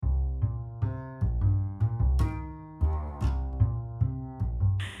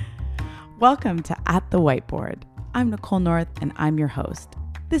Welcome to At the Whiteboard. I'm Nicole North and I'm your host.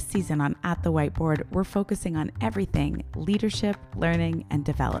 This season on At the Whiteboard, we're focusing on everything leadership, learning, and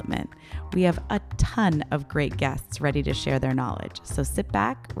development. We have a ton of great guests ready to share their knowledge. So sit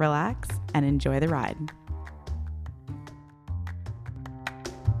back, relax, and enjoy the ride.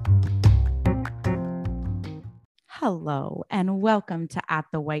 Hello, and welcome to At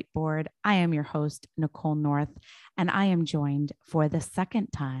the Whiteboard. I am your host, Nicole North, and I am joined for the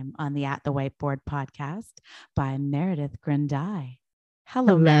second time on the At the Whiteboard podcast by Meredith Grandai.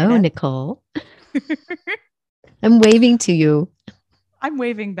 Hello, Meredith. Nicole. I'm waving to you. I'm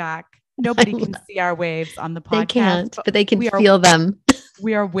waving back. Nobody can see our waves on the podcast. They can't, but they can feel them.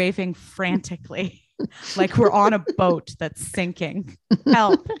 We are waving frantically, like we're on a boat that's sinking.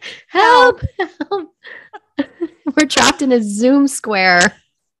 Help. Help. Help. We're trapped in a Zoom square.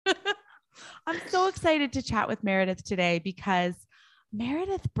 I'm so excited to chat with Meredith today because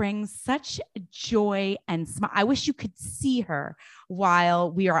Meredith brings such joy and smile. I wish you could see her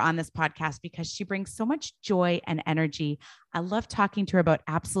while we are on this podcast because she brings so much joy and energy. I love talking to her about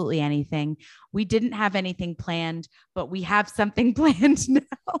absolutely anything. We didn't have anything planned, but we have something planned now.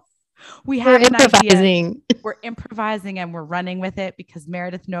 We're improvising. We're improvising and we're running with it because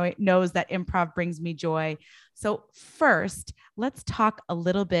Meredith knows that improv brings me joy. So first, let's talk a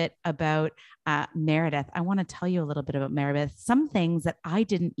little bit about Meredith. I want to tell you a little bit about Meredith, some things that I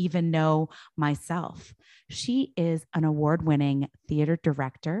didn't even know myself. She is an award-winning theater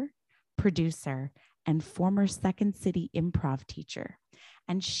director, producer, and former Second City improv teacher.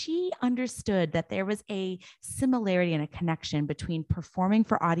 And she understood that there was a similarity and a connection between performing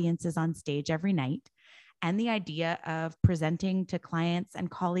for audiences on stage every night and the idea of presenting to clients and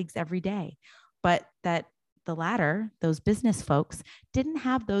colleagues every day. But that the latter, those business folks, didn't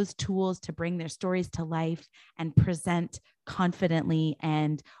have those tools to bring their stories to life and present confidently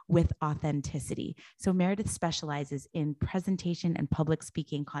and with authenticity. So Meredith specializes in presentation and public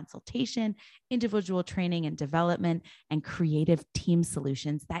speaking consultation, individual training and development, and creative team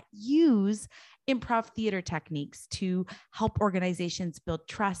solutions that use improv theater techniques to help organizations build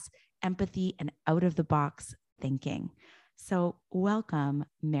trust, empathy, and out-of-the-box thinking. So welcome,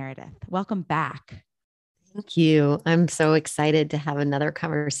 Meredith. Welcome back. Thank you. I'm so excited to have another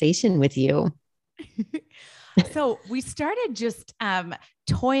conversation with you. So we started just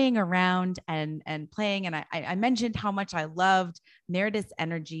toying around and playing. And I mentioned how much I loved Meredith's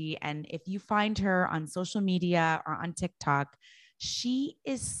energy. And if you find her on social media or on TikTok, she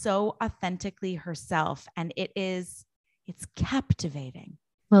is so authentically herself. And it's captivating.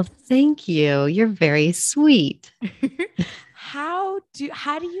 Well, thank you. You're very sweet. How do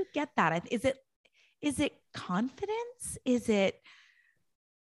you get that? Is it confidence? Is it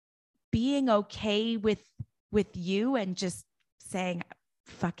being okay with you and just saying,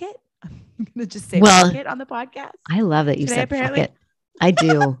 fuck it? I'm going to just say fuck it on the podcast. I love that you said fuck it. I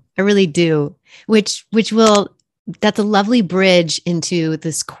do. I really do. Which that's a lovely bridge into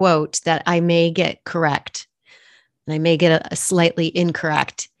this quote that I may get correct. And I may get a slightly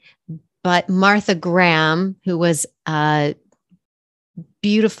incorrect. But Martha Graham, who was a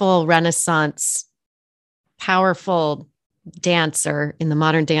beautiful Renaissance powerful dancer in the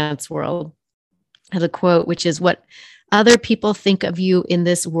modern dance world, had a quote, which is, "What other people think of you in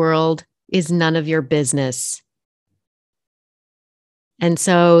this world is none of your business." And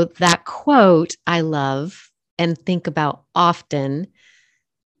so that quote I love and think about often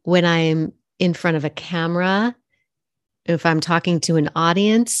when I'm in front of a camera, if I'm talking to an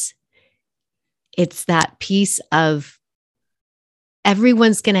audience. It's that piece of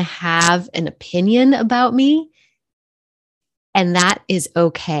everyone's going to have an opinion about me, and that is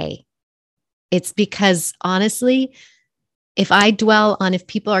okay. It's because honestly, if I dwell on if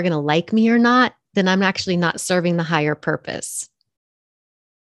people are going to like me or not, then I'm actually not serving the higher purpose.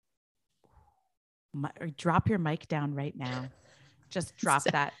 Drop your mic down right now. Just drop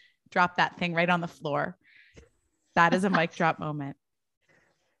that thing right on the floor. That is a mic drop moment.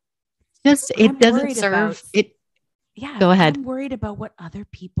 It doesn't serve it. Yeah. Go ahead. I'm worried about what other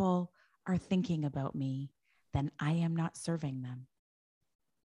people are thinking about me, then I am not serving them.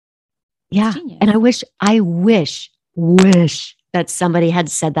 Yeah. And I wish that somebody had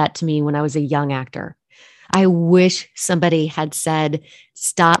said that to me when I was a young actor. I wish somebody had said,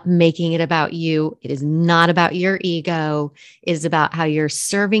 stop making it about you. It is not about your ego. It is about how you're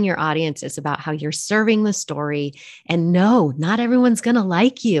serving your audience. It's about how you're serving the story. And no, not everyone's going to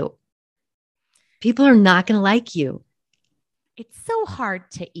like you. People are not going to like you. It's so hard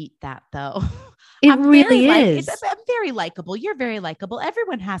to eat that though. It really is. I'm very likable. You're very likable.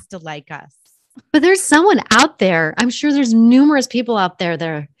 Everyone has to like us. But there's someone out there. I'm sure there's numerous people out there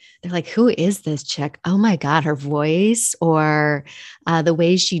that they're like, who is this chick? Oh my God, her voice or the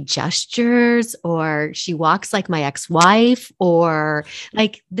way she gestures, or she walks like my ex-wife, or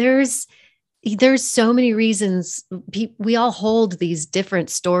like there's so many reasons we all hold these different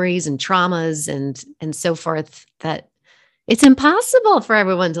stories and traumas and so forth that it's impossible for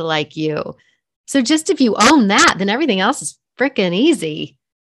everyone to like you. So just if you own that, then everything else is freaking easy.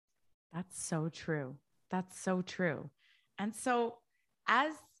 That's so true. That's so true. And so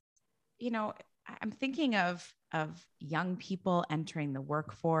as you know, I'm thinking of young people entering the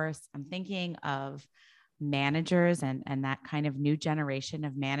workforce. I'm thinking of managers and that kind of new generation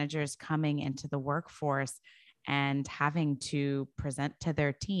of managers coming into the workforce and having to present to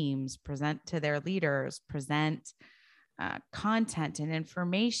their teams, present to their leaders, present content and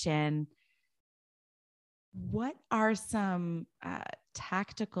information. What are some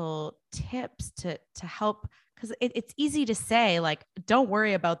tactical tips to help? Because it's easy to say, like, don't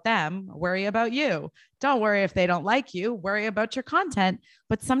worry about them, worry about you. Don't worry if they don't like you, worry about your content.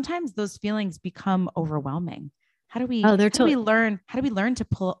 But sometimes those feelings become overwhelming. How do we Oh, they're how do we learn how do we learn to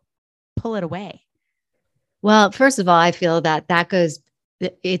pull it away? Well, first of all, I feel that goes,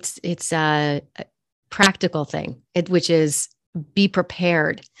 it's a practical thing, which is be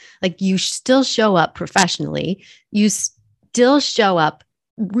prepared. Like you still show up professionally, you still show up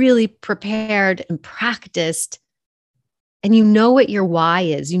really prepared and practiced, and you know what your why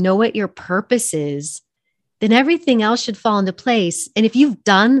is, you know what your purpose is, then everything else should fall into place. And if you've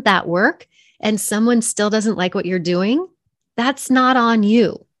done that work and someone still doesn't like what you're doing, that's not on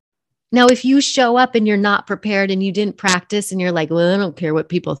you. Now, if you show up and you're not prepared and you didn't practice and you're like, well, I don't care what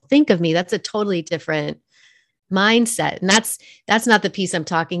people think of me, that's a totally different mindset. And that's not the piece I'm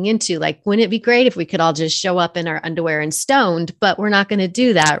talking into. Like, wouldn't it be great if we could all just show up in our underwear and stoned, but we're not going to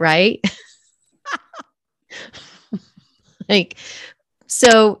do that, right? Like,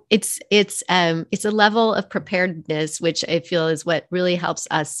 so it's a level of preparedness, which I feel is what really helps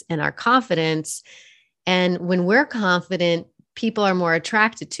us in our confidence. And when we're confident, people are more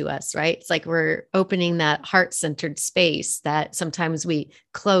attracted to us, right? It's like we're opening that heart-centered space that sometimes we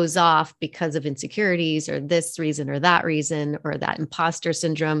close off because of insecurities or this reason or that reason, or that imposter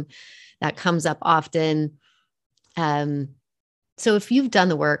syndrome that comes up often. So if you've done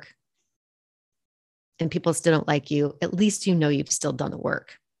the work and people still don't like you, at least you know you've still done the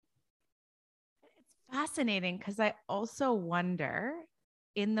work. It's fascinating because I also wonder,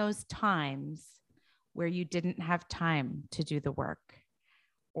 in those times where you didn't have time to do the work,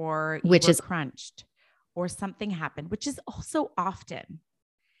 or you Which were is crunched, or something happened, which is also often,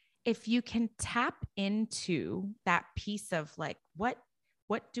 if you can tap into that piece of like, what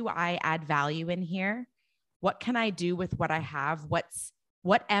do I add value in here? What can I do with what I have?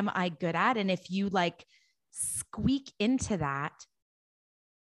 What am I good at? And if you like squeak into that,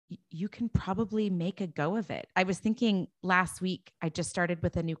 you can probably make a go of it. I was thinking last week, I just started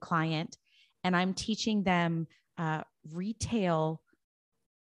with a new client and I'm teaching them retail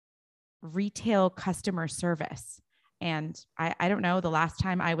customer service. And I don't know, the last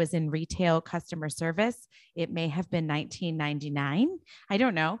time I was in retail customer service, it may have been 1999. I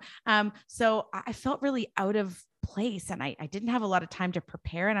don't know. So I felt really out of place and I didn't have a lot of time to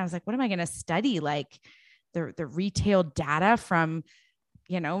prepare. And I was like, what am I going to study? Like the retail data from,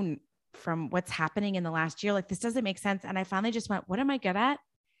 from what's happening in the last year. Like this doesn't make sense. And I finally just went, what am I good at?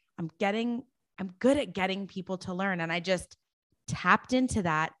 I'm good at getting people to learn. And I just tapped into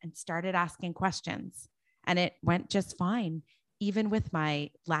that and started asking questions. And it went just fine, even with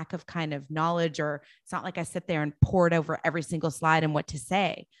my lack of kind of knowledge, or it's not like I sit there and poured over every single slide and what to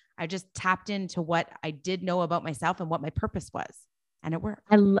say. I just tapped into what I did know about myself and what my purpose was. And it worked.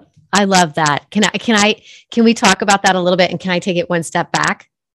 I love that. Can we talk about that a little bit? And can I take it one step back?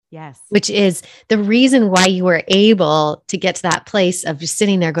 Yes. Which is the reason why you were able to get to that place of just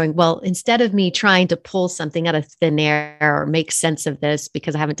sitting there going, well, instead of me trying to pull something out of thin air or make sense of this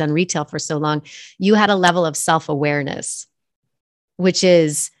because I haven't done retail for so long, you had a level of self-awareness, which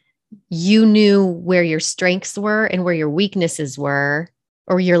is you knew where your strengths were and where your weaknesses were,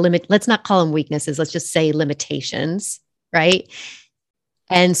 or your let's not call them weaknesses. Let's just say limitations, right?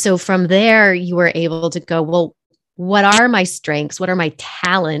 And so from there, you were able to go, well, what are my strengths? What are my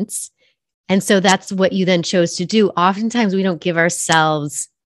talents? And so that's what you then chose to do. Oftentimes we don't give ourselves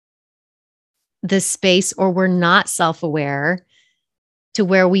the space, or we're not self-aware to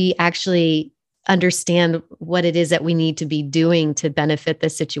where we actually understand what it is that we need to be doing to benefit the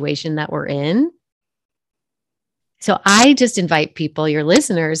situation that we're in. So I just invite people, your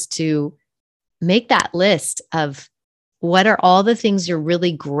listeners, to make that list of what are all the things you're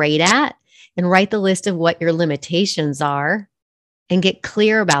really great at, and write the list of what your limitations are and get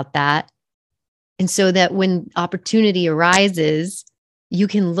clear about that. And so that when opportunity arises, you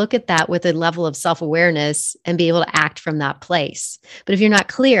can look at that with a level of self-awareness and be able to act from that place. But if you're not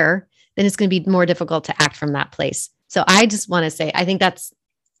clear, then it's going to be more difficult to act from that place. So I just want to say, I think that's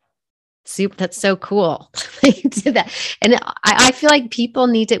super, that's so cool. You did that. And I feel like people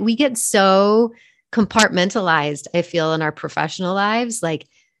need to, we get so compartmentalized, I feel, in our professional lives. Like,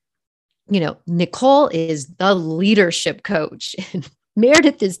 Nicole is the leadership coach, and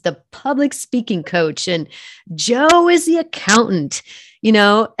Meredith is the public speaking coach, and Joe is the accountant,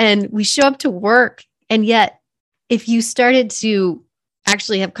 and we show up to work. And yet, if you started to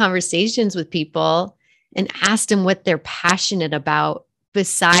actually have conversations with people and ask them what they're passionate about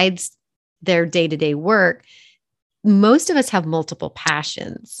besides their day-to-day work, most of us have multiple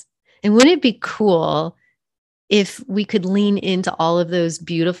passions. And wouldn't it be cool if we could lean into all of those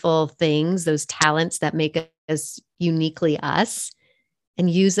beautiful things, those talents that make us uniquely us, and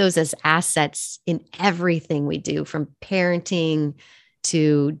use those as assets in everything we do, from parenting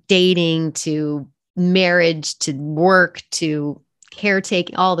to dating to marriage to work to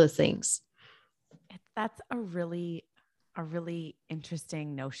caretaking, all those things? That's a really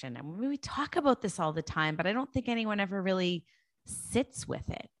interesting notion. And we talk about this all the time, but I don't think anyone ever really sits with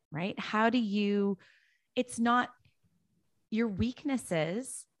it, right? How do you, it's not your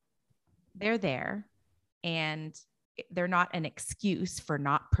weaknesses, they're there, and they're not an excuse for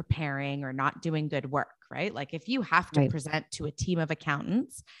not preparing or not doing good work, right? Like if you have to present to a team of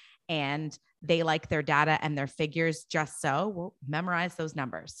accountants and they like their data and their figures just so, well, memorize those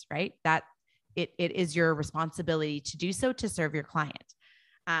numbers, right? That it is your responsibility to do so to serve your client.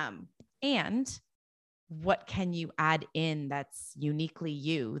 And what can you add in that's uniquely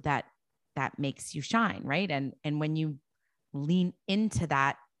you that makes you shine, right? And when you lean into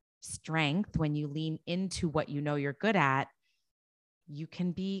that strength, when you lean into what you know you're good at, you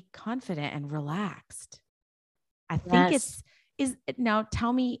can be confident and relaxed. I think now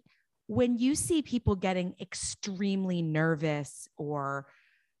tell me, when you see people getting extremely nervous or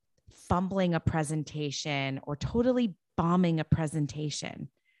fumbling a presentation or totally bombing a presentation,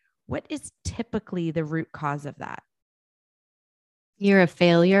 what is typically the root cause of that? You're a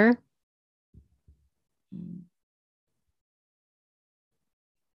failure.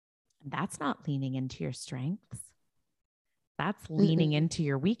 That's not leaning into your strengths. That's leaning into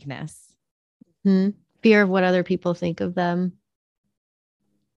your weakness. Fear of what other people think of them.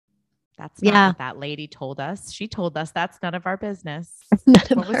 That's not what that lady told us. She told us that's none of our business.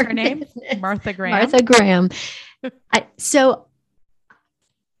 What was her name? Martha Graham. Martha Graham. So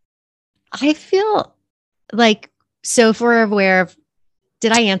I feel like, so if we're aware of,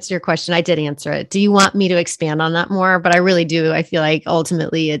 did I answer your question? I did answer it. Do you want me to expand on that more? But I really do. I feel like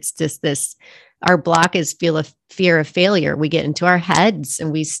ultimately it's just this, our block is fear of failure. We get into our heads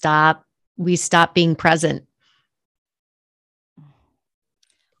and we stop being present.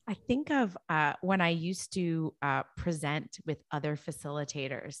 I think of when I used to present with other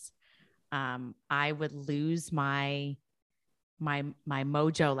facilitators, I would lose my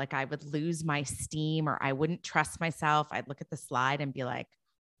mojo. Like I would lose my steam, or I wouldn't trust myself. I'd look at the slide and be like,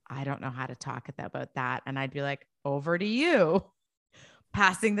 I don't know how to talk about that. And I'd be like, over to you,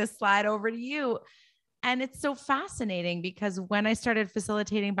 passing this slide over to you. And it's so fascinating because when I started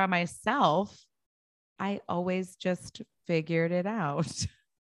facilitating by myself, I always just figured it out.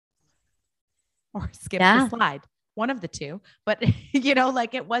 Or skip the slide, one of the two, but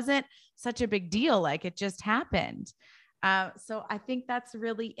like it wasn't such a big deal. Like it just happened. So I think that's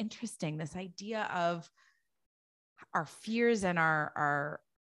really interesting. This idea of our fears and our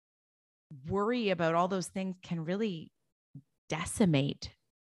worry about all those things can really decimate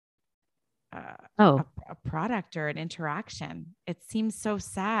a product or an interaction. It seems so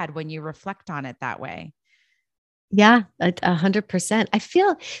sad when you reflect on it that way. Yeah, 100%. I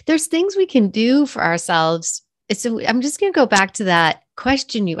feel there's things we can do for ourselves. So I'm just going to go back to that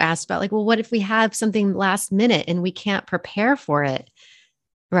question you asked about, like, well, what if we have something last minute and we can't prepare for it?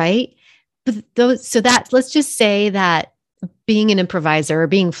 Right. But let's just say that being an improviser or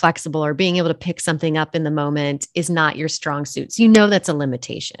being flexible or being able to pick something up in the moment is not your strong suit. So that's a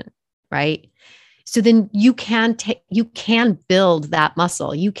limitation, right? So then you can build that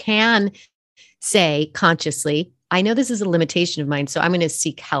muscle. You can say consciously, I know this is a limitation of mine, so I'm going to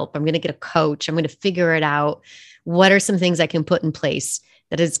seek help. I'm going to get a coach. I'm going to figure it out. What are some things I can put in place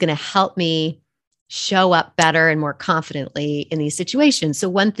that is going to help me show up better and more confidently in these situations? So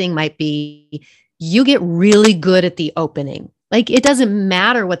one thing might be you get really good at the opening, Like, it doesn't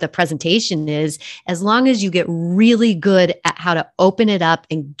matter what the presentation is, as long as you get really good at how to open it up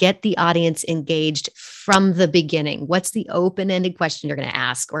and get the audience engaged from the beginning. What's the open-ended question you're going to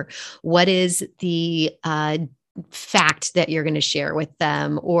ask? Or what is the fact that you're going to share with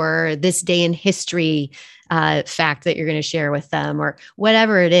them? Or this day in history fact that you're going to share with them? Or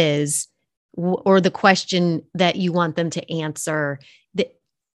whatever it is, or the question that you want them to answer.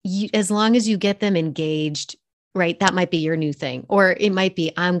 As long as you get them engaged, right? That might be your new thing. Or it might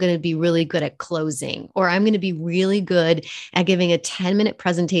be, I'm going to be really good at closing, or I'm going to be really good at giving a 10-minute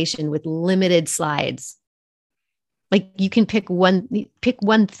presentation with limited slides. Like, you can pick one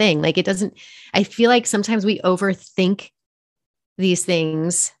thing. Like, it doesn't, I feel like sometimes we overthink these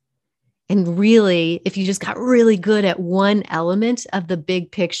things. And really, if you just got really good at one element of the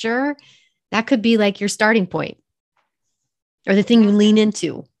big picture, that could be like your starting point or the thing you lean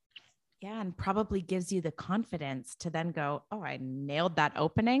into. Yeah. And probably gives you the confidence to then go, oh, I nailed that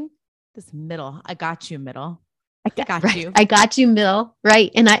opening. This middle, I got you, middle. I got you. I got you, middle.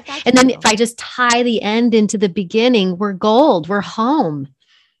 Right. And then if I just tie the end into the beginning, we're gold. We're home.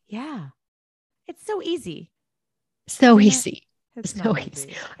 Yeah. It's so easy. So easy. It's so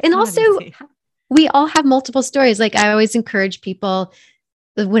easy. And also, we all have multiple stories. Like, I always encourage people,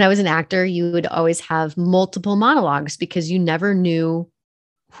 when I was an actor, you would always have multiple monologues because you never knew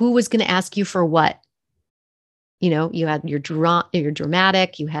who was going to ask you for what. You know, you had your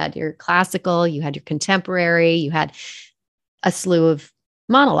dramatic, you had your classical, you had your contemporary, you had a slew of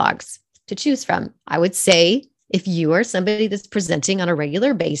monologues to choose from. I would say, if you are somebody that's presenting on a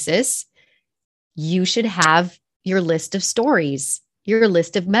regular basis, you should have your list of stories, your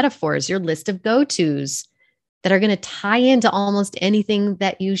list of metaphors, your list of go-tos that are going to tie into almost anything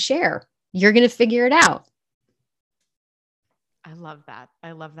that you share. You're going to figure it out. I love that.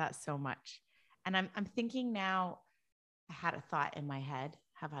 I love that so much. And I'm thinking now, I had a thought in my head.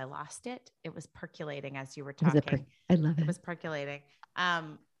 Have I lost it? It was percolating as you were talking. I love it. It was percolating.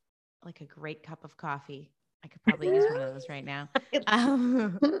 Like a great cup of coffee. I could probably use one of those right now.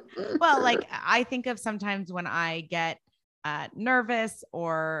 Well, like, I think of sometimes when I get nervous,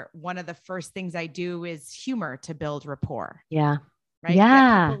 or one of the first things I do is humor to build rapport. Yeah. Right.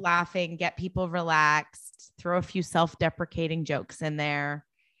 Yeah. Get people laughing, get people relaxed, throw a few self-deprecating jokes in there.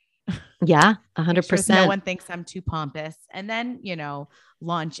 Yeah. 100%. No one thinks I'm too pompous, and then,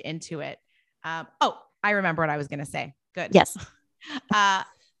 launch into it. Oh, I remember what I was going to say. Good. Yes.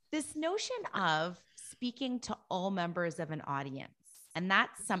 This notion of speaking to all members of an audience. And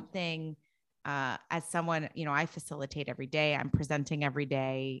that's something, as someone, I facilitate every day. I'm presenting every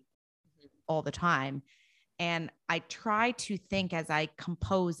day, all the time. And I try to think, as I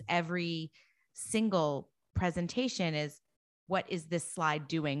compose every single presentation, is, what is this slide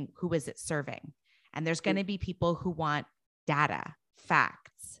doing? Who is it serving? And there's going to be people who want data,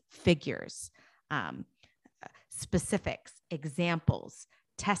 facts, figures, specifics, examples,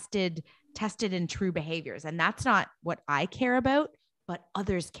 tested and true behaviors. And that's not what I care about, but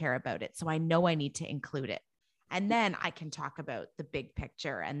others care about it. So I know I need to include it. And then I can talk about the big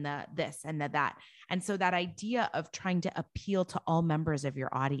picture and the this and the that. And so that idea of trying to appeal to all members of your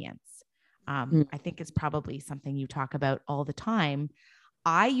audience, I think is probably something you talk about all the time.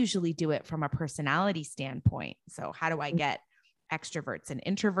 I usually do it from a personality standpoint. So how do I get extroverts and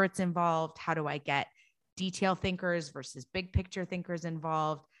introverts involved? How do I get detail thinkers versus big picture thinkers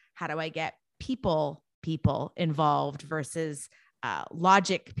involved? How do I get people involved versus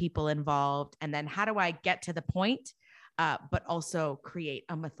logic people involved? And then how do I get to the point, but also create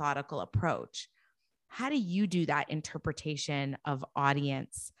a methodical approach? How do you do that interpretation of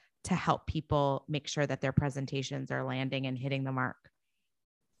audience to help people make sure that their presentations are landing and hitting the mark?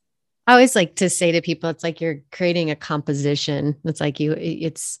 I always like to say to people, it's like you're creating a composition. It's like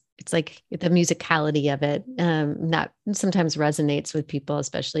it's like the musicality of it. That sometimes resonates with people,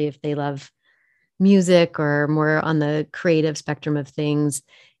 especially if they love music or more on the creative spectrum of things.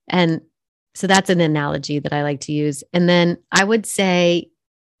 And so that's an analogy that I like to use. And then I would say,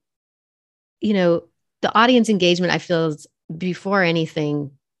 the audience engagement, I feel, is, before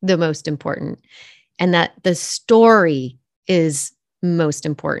anything, the most important, and that the story is most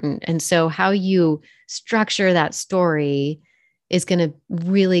important. And so how you structure that story is going to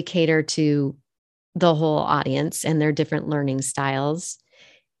really cater to the whole audience and their different learning styles.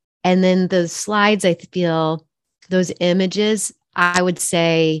 And then the slides, I feel, those images, I would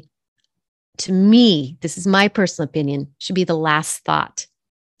say, to me, this is my personal opinion, should be the last thought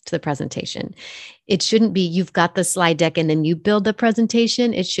to the presentation. It shouldn't be, you've got the slide deck and then you build the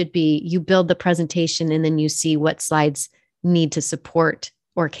presentation. It should be, you build the presentation and then you see what slides need to support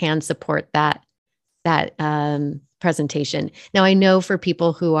or can support that presentation. Now, I know for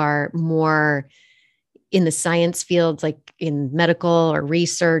people who are more in the science fields, like in medical or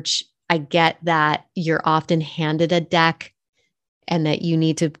research, I get that you're often handed a deck and that you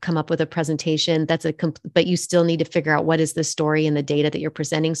need to come up with a presentation. But you still need to figure out what is the story and the data that you're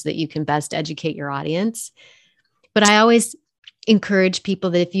presenting so that you can best educate your audience. But I always encourage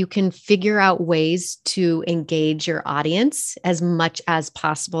people that if you can figure out ways to engage your audience as much as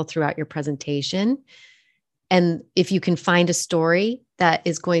possible throughout your presentation, and if you can find a story that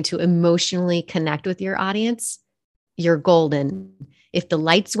is going to emotionally connect with your audience, you're golden. If the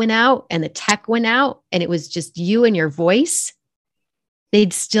lights went out and the tech went out and it was just you and your voice,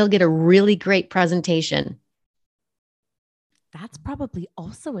 they'd still get a really great presentation. That's probably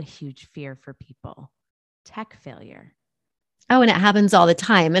also a huge fear for people. Tech failure. Oh, and it happens all the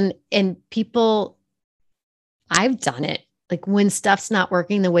time. And people, I've done it. Like when stuff's not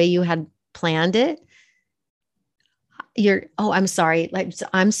working the way you had planned it, I'm sorry. Like,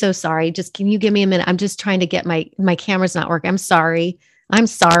 I'm so sorry. Just, can you give me a minute? I'm just trying to get my camera's not working. I'm sorry.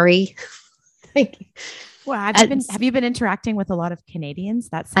 Like, well, have you been interacting with a lot of Canadians?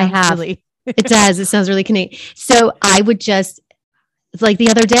 That sounds I have. Really It does. It sounds really Canadian. So I would just, like the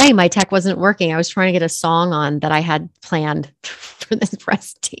other day, my tech wasn't working. I was trying to get a song on that I had planned for this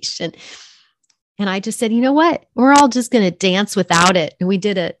presentation. And I just said, you know what? We're all just going to dance without it. And we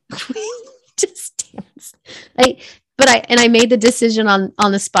did it. We just danced. I made the decision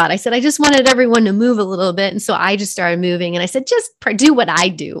on the spot. I said, I just wanted everyone to move a little bit. And so I just started moving and I said, just do what I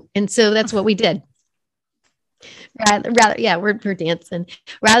do. And so that's what we did. We're dancing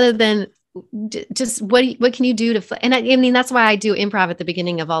rather than just what can you do to, and I mean, that's why I do improv at the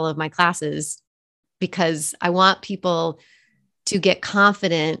beginning of all of my classes, because I want people to get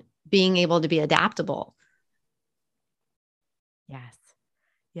confident being able to be adaptable. Yes.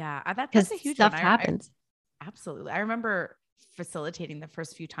 Yeah. That's a huge stuff one. happens. Absolutely. I remember facilitating the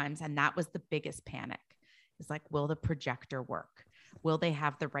first few times, and that was the biggest panic. It's like, will the projector work? Will they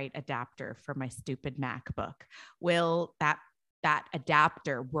have the right adapter for my stupid MacBook? Will that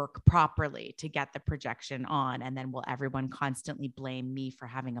adapter work properly to get the projection on? And then will everyone constantly blame me for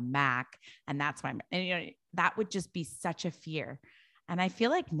having a Mac? And that's why, that would just be such a fear. And I feel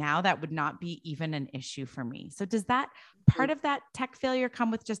like now that would not be even an issue for me. So does that part of that tech failure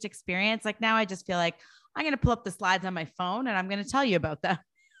come with just experience? Like now I just feel like I'm going to pull up the slides on my phone and I'm going to tell you about them.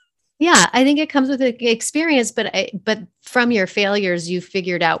 Yeah, I think it comes with experience, but from your failures, you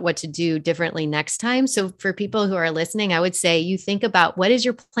figured out what to do differently next time. So for people who are listening, I would say you think about what is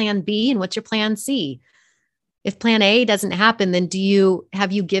your plan B and what's your plan C? If plan A doesn't happen, then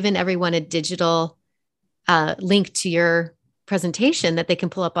have you given everyone a digital link to your presentation that they can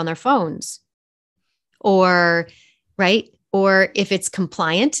pull up on their phones? Or, right? Or if it's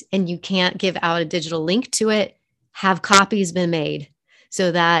compliant and you can't give out a digital link to it, have copies been made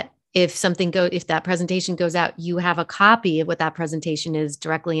so that if that presentation goes out, you have a copy of what that presentation is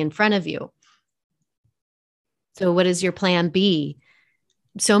directly in front of you. So what is your plan B?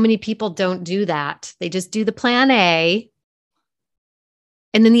 So many people don't do that. They just do the plan A.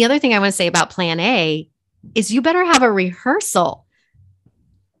 And then the other thing I want to say about plan A is you better have a rehearsal.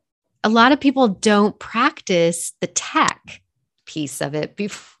 A lot of people don't practice the tech piece of it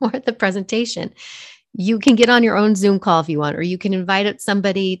before the presentation. You can get on your own Zoom call if you want, or you can invite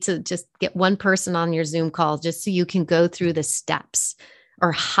somebody to just get one person on your Zoom call just so you can go through the steps,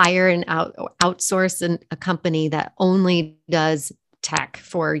 or hire outsource a company that only does tech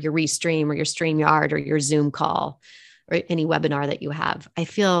for your Restream or your StreamYard or your Zoom call or any webinar that you have. I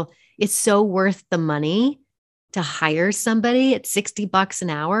feel it's so worth the money to hire somebody at $60 an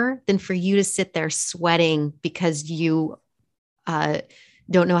hour than for you to sit there sweating because you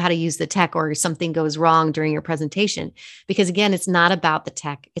don't know how to use the tech or something goes wrong during your presentation. Because again, it's not about the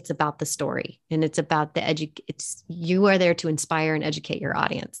tech, it's about the story, and it's about you are there to inspire and educate your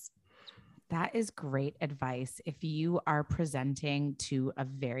audience. That is great advice. If you are presenting to a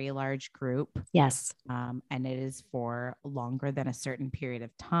very large group, yes, and it is for longer than a certain period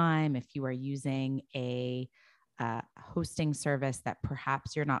of time, if you are using a hosting service that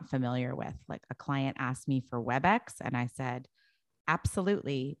perhaps you're not familiar with, like a client asked me for WebEx, and I said,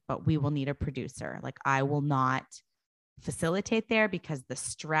 absolutely, but we will need a producer. Like I will not facilitate there because the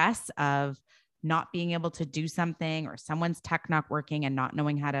stress of not being able to do something or someone's tech not working and not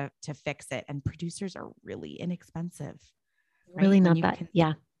knowing how to fix it. And producers are really inexpensive. Right? Really not that.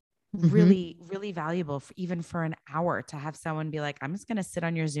 Yeah. Really, really valuable even for an hour to have someone be like, I'm just going to sit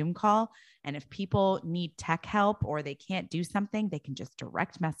on your Zoom call. And if people need tech help or they can't do something, they can just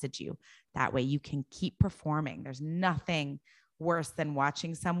direct message you. That way you can keep performing. There's nothing worse than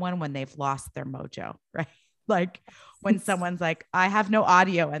watching someone when they've lost their mojo, right? Like when someone's like, I have no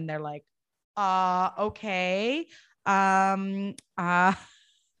audio, and they're like, okay. And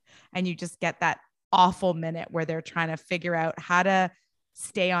you just get that awful minute where they're trying to figure out how to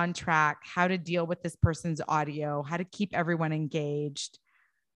stay on track, how to deal with this person's audio, how to keep everyone engaged.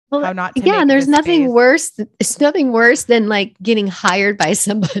 Well, how not to yeah, make and there's nothing face. worse. It's nothing worse than like getting hired by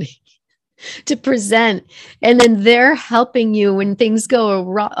somebody to present, and then they're helping you when things go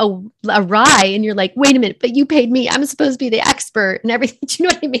awry, and you're like, wait a minute, but you paid me. I'm supposed to be the expert and everything. Do you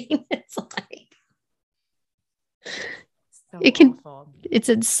know what I mean? It's like So it can. awful.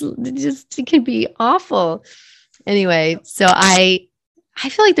 It can be awful. Anyway, so I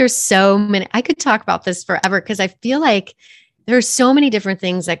feel like there's so many. I could talk about this forever because I feel like there's so many different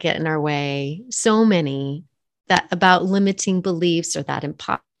things that get in our way. So many that about limiting beliefs or that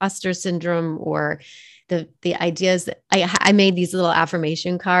imposter syndrome or the ideas that I made these little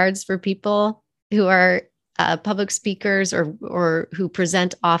affirmation cards for people who are public speakers or who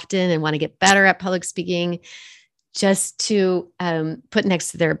present often and want to get better at public speaking, just to put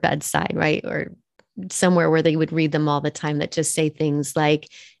next to their bedside, right? Or somewhere where they would read them all the time, that just say things like,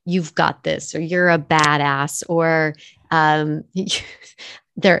 you've got this, or you're a badass, or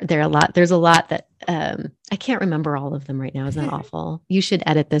there's a lot that I can't remember all of them right now. Isn't that awful? You should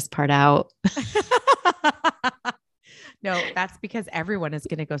edit this part out. No, that's because everyone is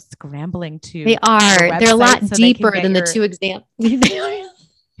going to go scrambling to. They are. They're a lot deeper than the two examples.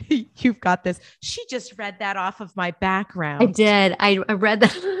 You've got this. She just read that off of my background. I did. I read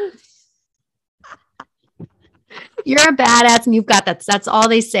that. You're a badass and you've got that. That's all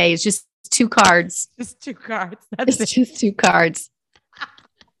they say. It's just 2 cards. Just 2 cards. That's it's just 2 cards.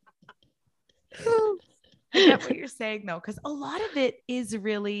 I get what you're saying though, because a lot of it is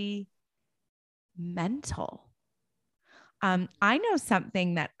really mental. I know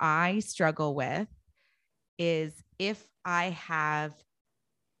something that I struggle with is if I have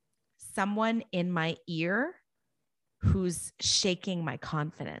someone in my ear who's shaking my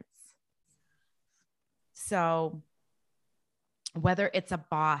confidence. So whether it's a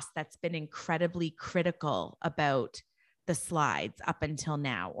boss that's been incredibly critical about the slides up until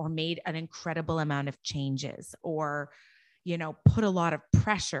now, or made an incredible amount of changes, or, you know, put a lot of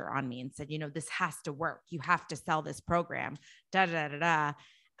pressure on me and said, you know, this has to work. You have to sell this program, that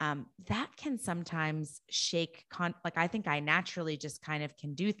can sometimes shake. Like, I think I naturally just kind of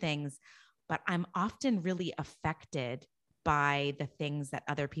can do things, but I'm often really affected by the things that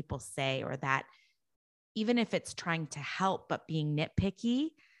other people say, or that even if it's trying to help, but being nitpicky,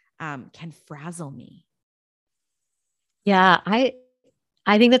 can frazzle me. Yeah, I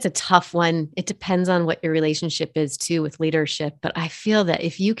think that's a tough one. It depends on what your relationship is too with leadership. But I feel that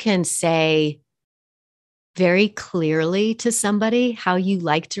if you can say very clearly to somebody how you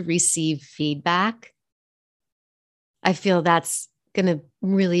like to receive feedback, I feel that's going to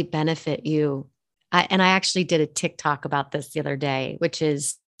really benefit you. I actually did a TikTok about this the other day, which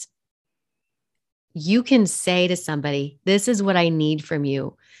is, you can say to somebody, this is what I need from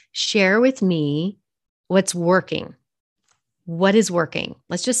you. Share with me what's working. What is working?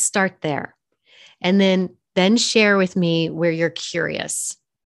 Let's just start there. And then share with me where you're curious.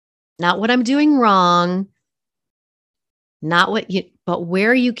 Not what I'm doing wrong, but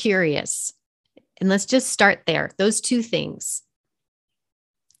where are you curious? And let's just start there. Those 2 things.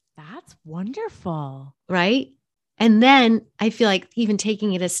 That's wonderful. Right? And then I feel like even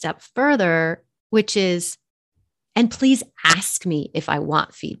taking it a step further, which is, and please ask me if I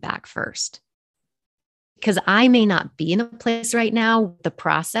want feedback first. Because I may not be in a place right now with the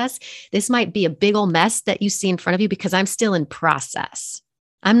process. This might be a big old mess that you see in front of you because I'm still in process.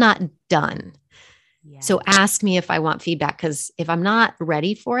 I'm not done. Yeah. So ask me if I want feedback, because if I'm not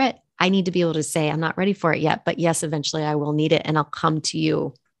ready for it, I need to be able to say, I'm not ready for it yet, but yes, eventually I will need it, and I'll come to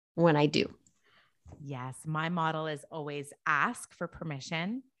you when I do. Yes. My model is always ask for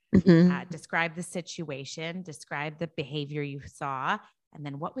permission, describe the situation, describe the behavior you saw, and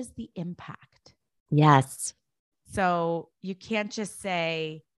then what was the impact? Yes. So you can't just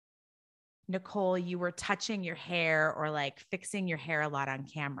say, Nicole, you were touching your hair or like fixing your hair a lot on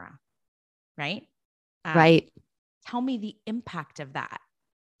camera, right? Right. Tell me the impact of that.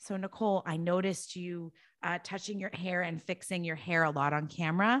 So Nicole, I noticed you touching your hair and fixing your hair a lot on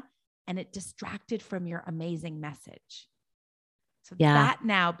camera, and it distracted from your amazing message. So that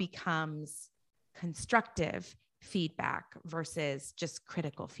now becomes constructive feedback versus just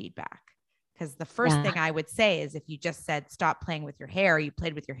critical feedback. Because the first thing I would say is, if you just said, stop playing with your hair, you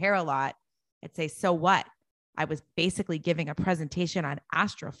played with your hair a lot, I'd say, so what? I was basically giving a presentation on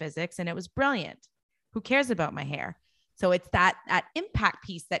astrophysics and it was brilliant. Who cares about my hair? So it's that impact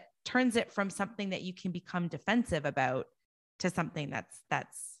piece that turns it from something that you can become defensive about to something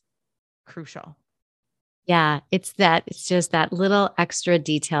that's crucial. Yeah, it's just that little extra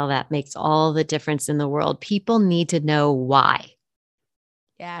detail that makes all the difference in the world. People need to know why.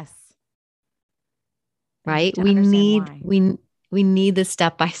 Yes. Right? We need the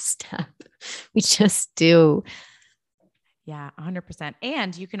step by step. We just do. Yeah, 100%.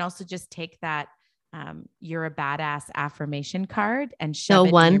 And you can also just take that you're a badass affirmation card and shove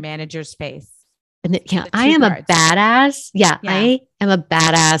it in your manager's face. And I am cards. A badass. Yeah, I am a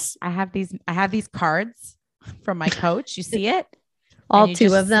badass. I have these cards from my coach. You see it? All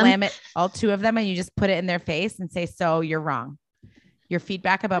two of them. Slam it, all two of them, and you just put it in their face and say, "So you're wrong. Your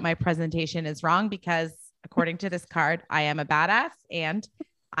feedback about my presentation is wrong because according to this card, I am a badass and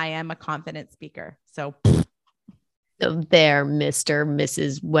I am a confident speaker." So there, Mr.,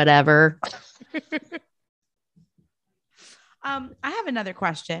 Mrs., whatever. I have another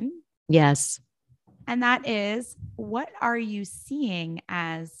question. Yes. And that is, what are you seeing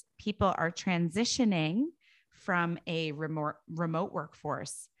as people are transitioning from a remote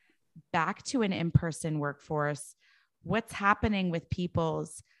workforce back to an in-person workforce? What's happening with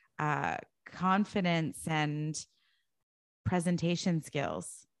people's confidence and presentation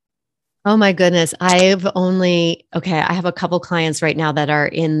skills? Oh my goodness. I have a couple clients right now that are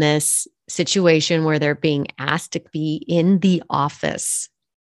in this situation where they're being asked to be in the office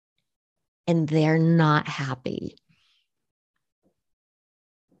and they're not happy.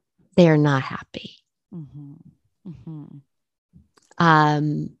 They're not happy. Mm-hmm.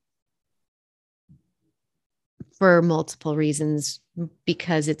 Mm-hmm. For multiple reasons,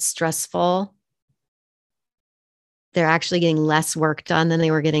 because it's stressful. They're actually getting less work done than they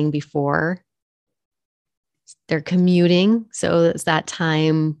were getting before. They're commuting. So it's that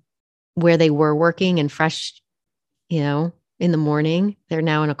time where they were working and fresh, in the morning. They're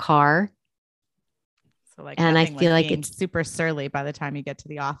now in a car. So and I feel like it's super surly by the time you get to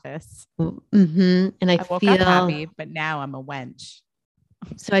the office. Mm-hmm. And I woke up happy, but now I'm a wench.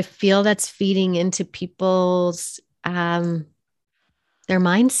 So I feel that's feeding into people's their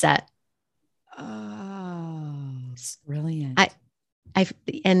mindset. Oh, brilliant.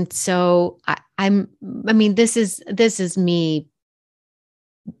 This is me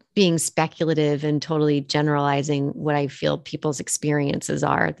being speculative and totally generalizing what I feel people's experiences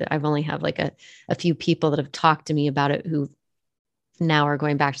are. That I've only have like a few people that have talked to me about it who now are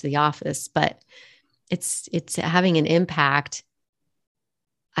going back to the office, but it's having an impact,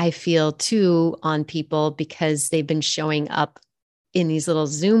 I feel, too, on people because they've been showing up in these little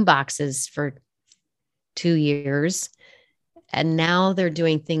Zoom boxes for 2 years. And now they're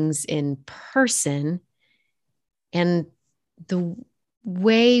doing things in person. And the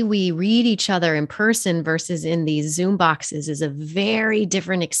way we read each other in person versus in these Zoom boxes is a very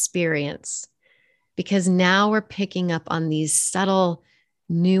different experience, because now we're picking up on these subtle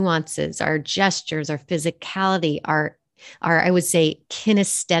nuances, our gestures, our physicality, our I would say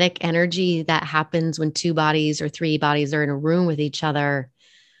kinesthetic energy that happens when 2 bodies or 3 bodies are in a room with each other.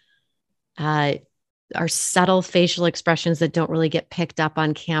 Our subtle facial expressions that don't really get picked up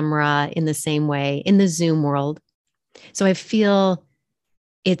on camera in the same way in the Zoom world. So I feel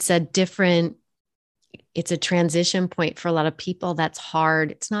it's a transition point for a lot of people. That's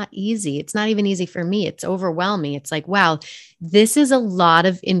hard. It's not easy. It's not even easy for me. It's overwhelming. It's like, wow, this is a lot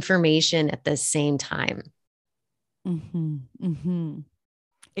of information at the same time. Mm-hmm. Mm-hmm.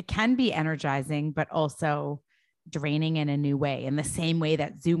 It can be energizing, but also draining in a new way, in the same way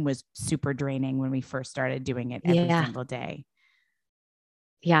that Zoom was super draining when we first started doing it every single day.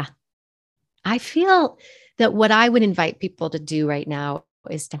 Yeah. I feel that what I would invite people to do right now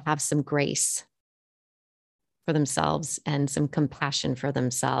is to have some grace for themselves and some compassion for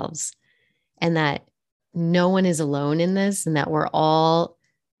themselves, and that no one is alone in this, and that we're all,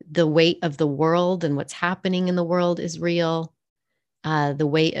 the weight of the world and what's happening in the world is real. The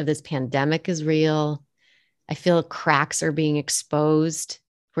weight of this pandemic is real. I feel cracks are being exposed.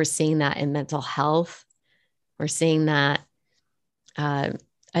 We're seeing that in mental health. We're seeing that.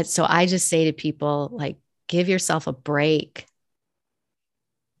 So I just say to people, like, give yourself a break.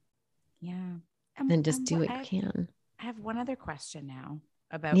 Yeah. And just do what you can. I have one other question now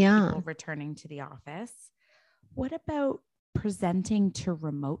about people returning to the office. What about presenting to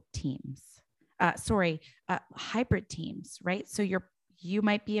remote teams? Hybrid teams, right? So you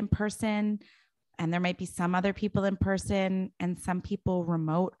might be in person and there might be some other people in person and some people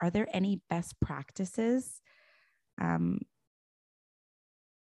remote. Are there any best practices? That's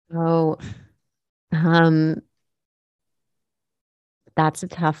a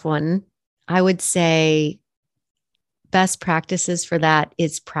tough one. I would say best practices for that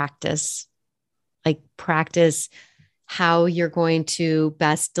is practice. Like practice how you're going to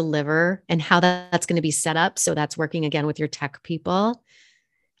best deliver and how that's going to be set up. So that's working again with your tech people.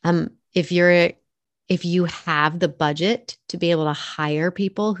 If you have the budget to be able to hire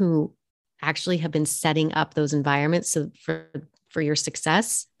people who actually have been setting up those environments so for your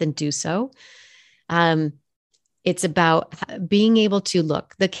success, then do so. It's about being able to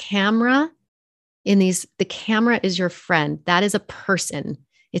look. The camera is your friend. That is a person.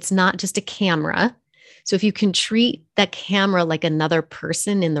 It's not just a camera. So if you can treat that camera like another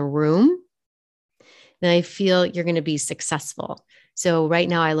person in the room, then I feel you're going to be successful. So right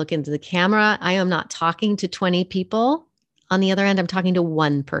now I look into the camera. I am not talking to 20 people. On the other end, I'm talking to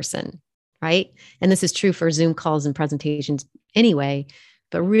one person, right? And this is true for Zoom calls and presentations anyway,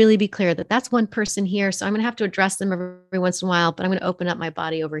 but really be clear that that's one person here. So I'm going to have to address them every once in a while, but I'm going to open up my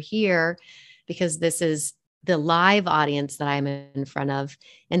body over here because this is the live audience that I'm in front of.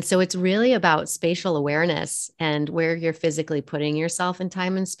 And so it's really about spatial awareness and where you're physically putting yourself in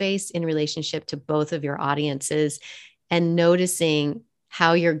time and space in relationship to both of your audiences and noticing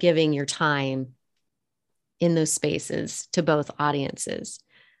how you're giving your time in those spaces to both audiences,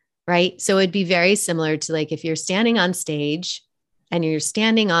 right? So it'd be very similar to like if you're standing on stage and you're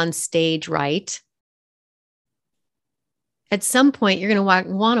standing on stage right, at some point, you're going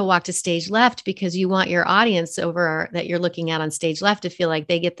to want to walk to stage left because you want your audience that you're looking at on stage left to feel like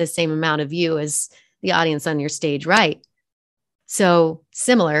they get the same amount of you as the audience on your stage right. So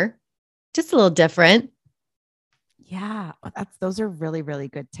similar, just a little different. Yeah, those are really, really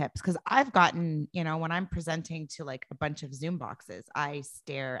good tips. Cause I've gotten, when I'm presenting to like a bunch of Zoom boxes, I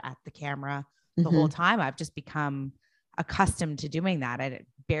stare at the camera the whole time. I've just become accustomed to doing that. I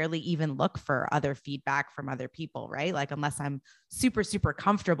barely even look for other feedback from other people, right? Like unless I'm super, super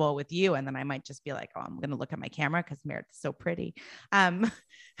comfortable with you. And then I might just be like, oh, I'm going to look at my camera because Meredith's so pretty. So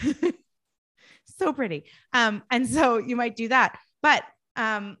pretty. And so you might do that. But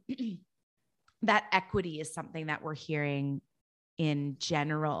that equity is something that we're hearing in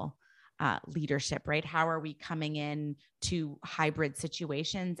general leadership, right? How are we coming in to hybrid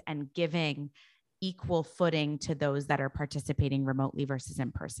situations and giving equal footing to those that are participating remotely versus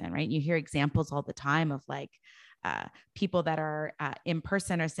in person, right? You hear examples all the time of like people that are in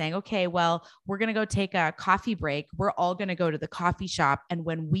person are saying, okay, well, we're going to go take a coffee break. We're all going to go to the coffee shop. And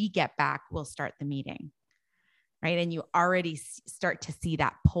when we get back, we'll start the meeting, right? And you already start to see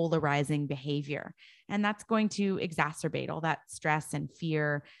that polarizing behavior. And that's going to exacerbate all that stress and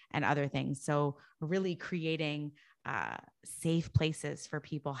fear and other things. So really creating safe places for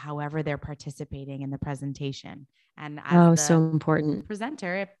people, however they're participating in the presentation. And as so important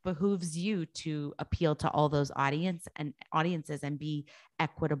presenter, it behooves you to appeal to all those audiences and be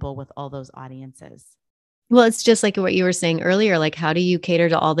equitable with all those audiences. Well, it's just like what you were saying earlier, like how do you cater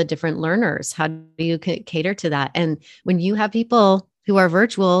to all the different learners? How do you cater to that? And when you have people who are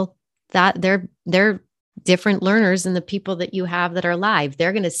virtual, that they're different learners than the people that you have that are live.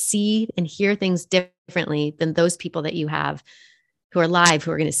 They're going to see and hear things differently than those people that you have who are live,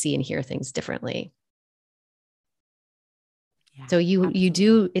 who are going to see and hear things differently. Yeah, so you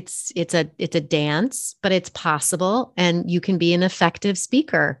do, it's a dance, but it's possible. And you can be an effective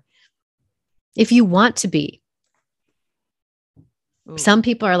speaker if you want to be. Ooh. Some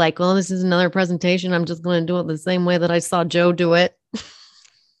people are like, well, this is another presentation. I'm just going to do it the same way that I saw Joe do it.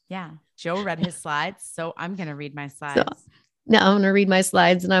 Yeah. Joe read his slides. So I'm going to read my slides. So, no, I'm going to read my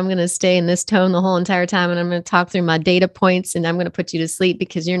slides and I'm going to stay in this tone the whole entire time. And I'm going to talk through my data points and I'm going to put you to sleep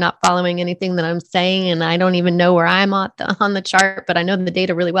because you're not following anything that I'm saying. And I don't even know where I'm on the chart, but I know the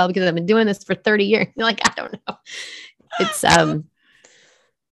data really well because I've been doing this for 30 years. Like, I don't know. It's,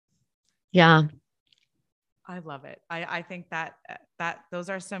 yeah. I love it. I think that those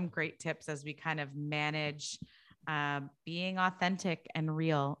are some great tips as we kind of manage being authentic and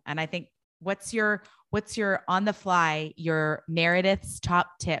real. And I think what's your on the fly, your Meredith's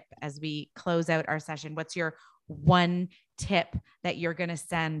top tip as we close out our session? What's your one tip that you're going to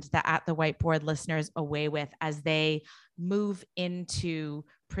send the At the Whiteboard listeners away with as they move into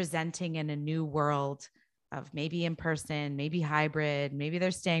presenting in a new world of maybe in person, maybe hybrid, maybe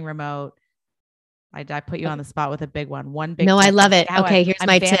they're staying remote? I put you on the spot with a big one. One big. No, tip. I love it. Okay, here's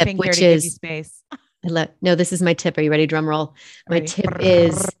my tip, which is space. No, this is my tip. Are you ready? Drum roll. My tip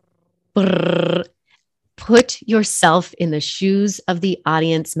is put yourself in the shoes of the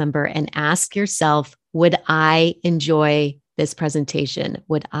audience member and ask yourself, would I enjoy this presentation?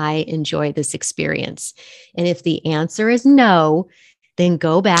 Would I enjoy this experience? And if the answer is no, then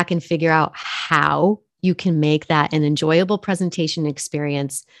go back and figure out how you can make that an enjoyable presentation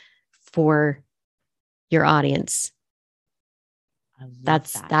experience for your audience.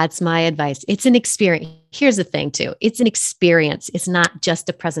 That's my advice. It's an experience. Here's the thing too. It's an experience. It's not just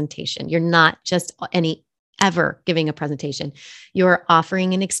a presentation. You're not just ever giving a presentation. You're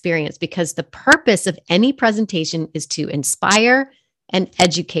offering an experience, because the purpose of any presentation is to inspire and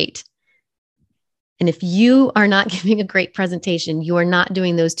educate. And if you are not giving a great presentation, you are not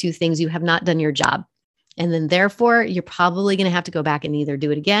doing those two things. You have not done your job. And then therefore, you're probably going to have to go back and either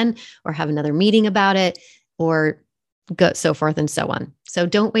do it again or have another meeting about it, or go so forth and so on. So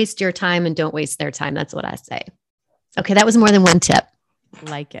don't waste your time and don't waste their time. That's what I say. Okay. That was more than one tip.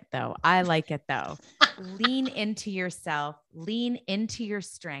 Like it though. I like it though. Lean into yourself, lean into your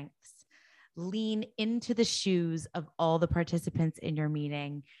strengths, lean into the shoes of all the participants in your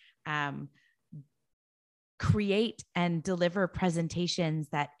meeting. Create and deliver presentations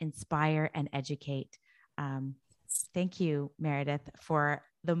that inspire and educate. Thank you, Meredith, for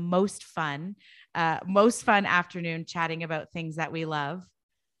the most fun afternoon chatting about things that we love.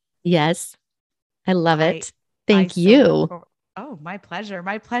 Yes, I love it. Thank you. Oh, my pleasure.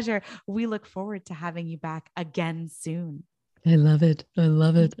 My pleasure. We look forward to having you back again soon. I love it. I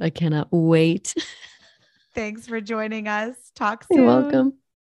love it. I cannot wait. Thanks for joining us. Talk soon. You're welcome.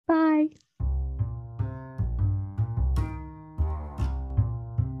 Bye.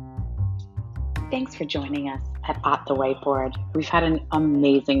 Thanks for joining us at the Whiteboard. We've had an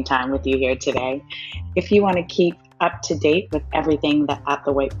amazing time with you here today. If you want to keep up to date with everything that At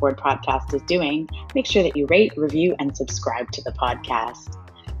the Whiteboard podcast is doing, make sure that you rate, review, and subscribe to the podcast.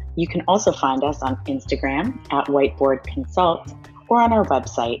 You can also find us on Instagram at Whiteboard Consult, or on our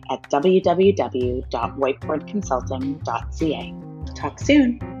website at www.whiteboardconsulting.ca. Talk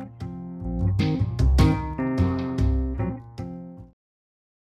soon.